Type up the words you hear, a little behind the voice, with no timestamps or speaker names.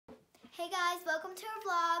Hey guys, welcome to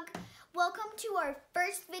our vlog. Welcome to our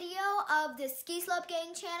first video of the Skislope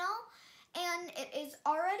Gang channel. And it is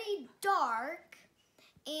already dark.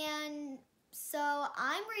 And so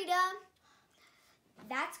I'm Rita.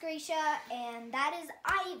 That's Grisha. And that is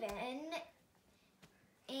Ivan.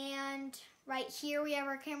 And right here we have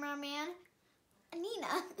our cameraman,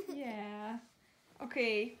 Nina. Yeah.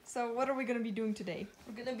 Okay, so what are we gonna be doing today?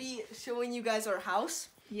 We're gonna be showing you guys our house.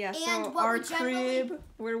 Yeah, And so what our we generally- crib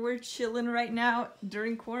where we're chilling right now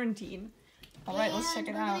during quarantine. All right, let's check it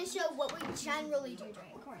And out. we're going to show what we generally do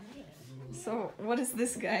during quarantine. So, what is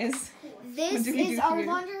this, guys? This What do we is do our here?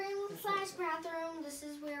 laundry room / bathroom. This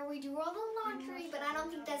is where we do all the laundry, but I don't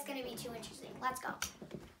think that's going to be too interesting. Let's go.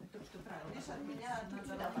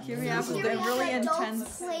 Here we have Here the we have really adults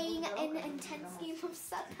intense. playing an intense game of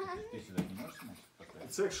Satan.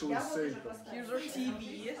 It's actually safe. Here's our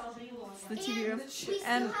TV. It's the TV room. We still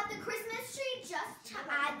And have the Christmas tree just to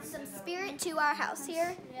add some spirit to our house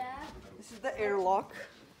here. Yeah. This is the airlock.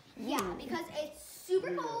 Yeah, because it's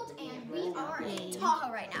super cold and we are in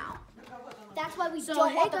Tahoe right now. That's why we don't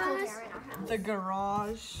want the cold air in our house. The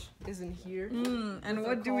garage is in here. and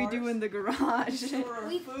what do we do in the garage? For our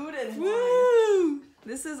food and wine. Woo!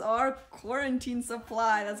 This is our quarantine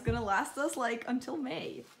supply that's gonna last us like until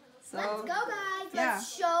May. So Let's go, guys. yeah.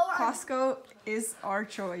 Let's show our... Costco is our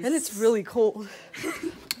choice. And it's really cold.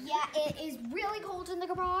 Yeah, it is really cold in the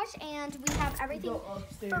garage, and we have everything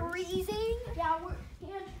freezing. Yeah,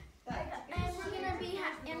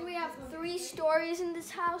 and we have 3 stories in this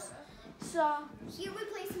house. So here we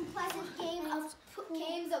play some pleasant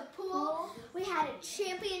games of pool. We had a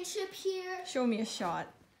championship here. Show me a shot.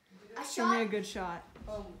 Show me a good shot.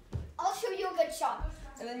 I'll show you a good shot.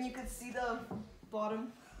 And then you can see the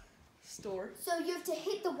bottom store. So you have to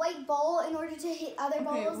hit the white ball in order to hit other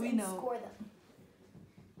balls we and know. score them.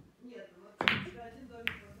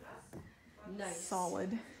 Nice.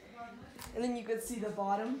 Solid. And then you can see the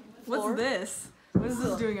bottom What's floor. this? What is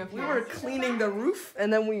this doing up We here? were cleaning the roof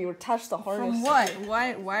and then we attached the harness. From what?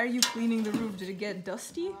 Why are you cleaning the roof? Did it get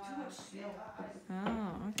dusty?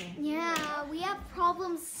 Oh, okay. Yeah, we have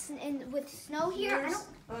problems with snow here. I Here's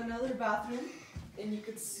don't. another bathroom. And you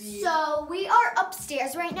could see So we are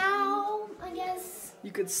upstairs right now, I guess.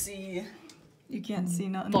 you could see You can't see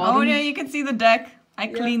nothing. Bottom. Oh yeah, you can see the deck. I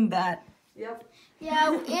cleaned that. Yep. Yeah,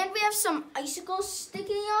 and we have some icicles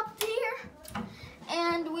sticking up here.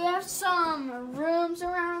 And we have some rooms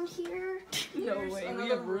around here. No Here's way. We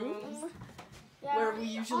another have rooms. Yeah, where we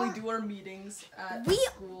usually do our meetings at We-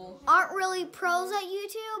 school. aren't really pros at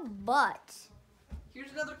YouTube, but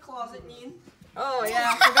Here's another closet, Neen. Oh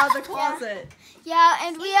yeah, I forgot the closet. yeah,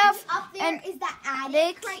 and we have Up there and is the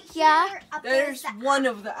attic right yeah. here. Up there There's is the one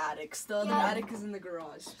of the attics. The other Yeah. attic is in the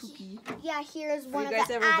garage. Spooky. yeah, here's one Have of you guys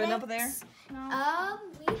the ever attics. been up there? We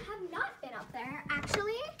have not been up there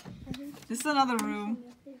actually. This is another room.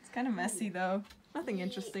 It's kind of messy though. Nothing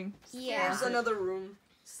interesting. Yeah. Here's another room.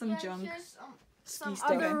 Some junk. Here's Ski some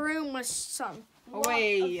stuff. other room with some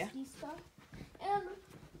Away. lots of ski stuff. And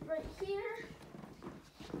right here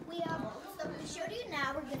we have stuff to show you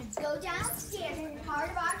now. We're gonna go downstairs in part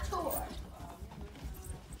of our tour.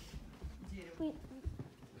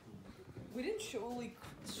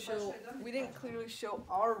 We didn't clearly show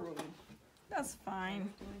our room. That's fine.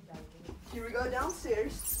 Here we go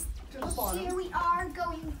downstairs to the bottom. Here we are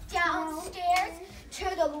going downstairs to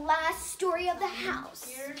the last story of the house.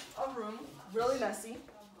 Here's a room, really messy.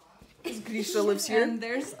 Because Grisha lives here. And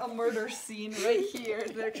there's a murder scene right here.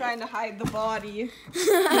 They're trying to hide the body. Is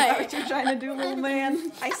that what you're trying to do, little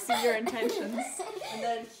man? I see your intentions. And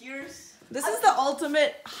then here's This is the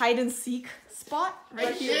ultimate hide and seek spot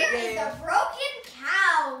right here. Here is a broken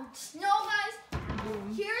couch. No, guys.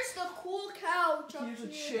 Here's the cool couch. up Here's a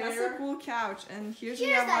here. That's chair. a cool couch. And here's we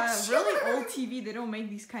Here's have that a really chair. old TV. They don't make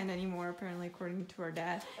these kind anymore, apparently, according to our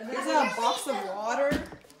dad. And Here's then, a box of water.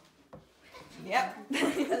 Yep.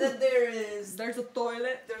 and then there's There's a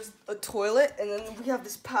toilet. a toilet, and then we have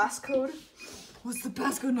this passcode. What's the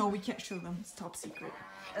passcode? No, we can't show them. It's top secret.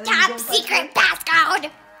 And then you top go inside secret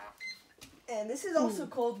passcode. And this is also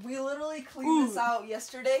cold. We literally cleaned this out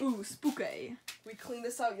yesterday. Ooh, spooky. We cleaned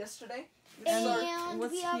this out yesterday. And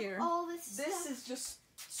what's we have here? all this This stuff. is just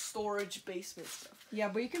storage basement stuff. Yeah,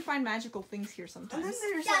 but you can find magical things here And then sometimes.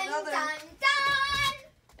 there's Dun, another. dun, dun.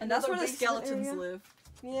 And that's another where the basement skeletons area. live.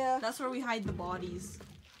 Yeah. That's where we hide the bodies.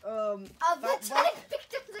 Of the That 10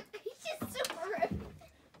 victims of Asian super.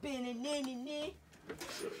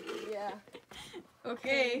 Yeah.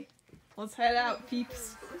 Okay, let's head out,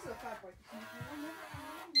 peeps. not the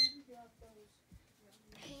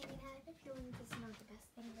best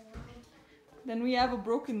thing in the world. Then we have a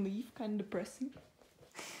broken leaf, kind of depressing. Then we have a broken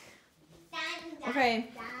leaf, kind of depressing. Okay,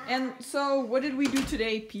 and so what did we do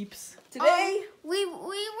today, peeps? Today, We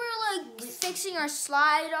were like fixing our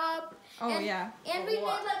slide up. Oh, and, yeah. And we made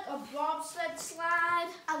like a bobsled slide.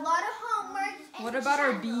 A lot of homework. And What about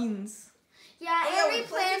our beans? Yeah, Oh, yeah, and we we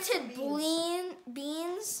planted planted some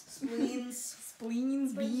beans. spleens.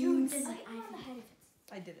 Spleens, beans.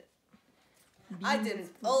 I did it. I didn't.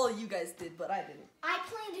 All of you guys did, but I didn't. I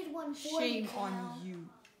planted one for Shame you. on Cal. you.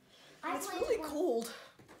 I It's planted really one. cold.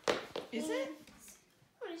 Is it?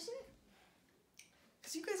 What is it?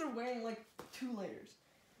 Because you guys are wearing like 2 layers.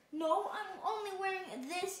 No, I'm only wearing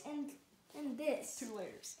this and this. 2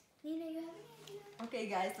 layers. Nina, you have any idea? Okay,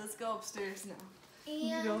 guys, let's go upstairs now.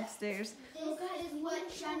 You go upstairs. This is what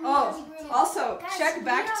Oh, also, Guys, check we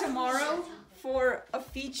back have- tomorrow for a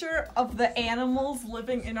feature of the animals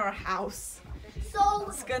living in our house. So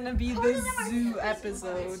It's gonna be the zoo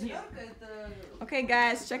episode. Okay,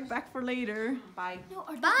 guys, check back for later. Bye. no,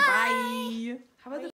 Bye.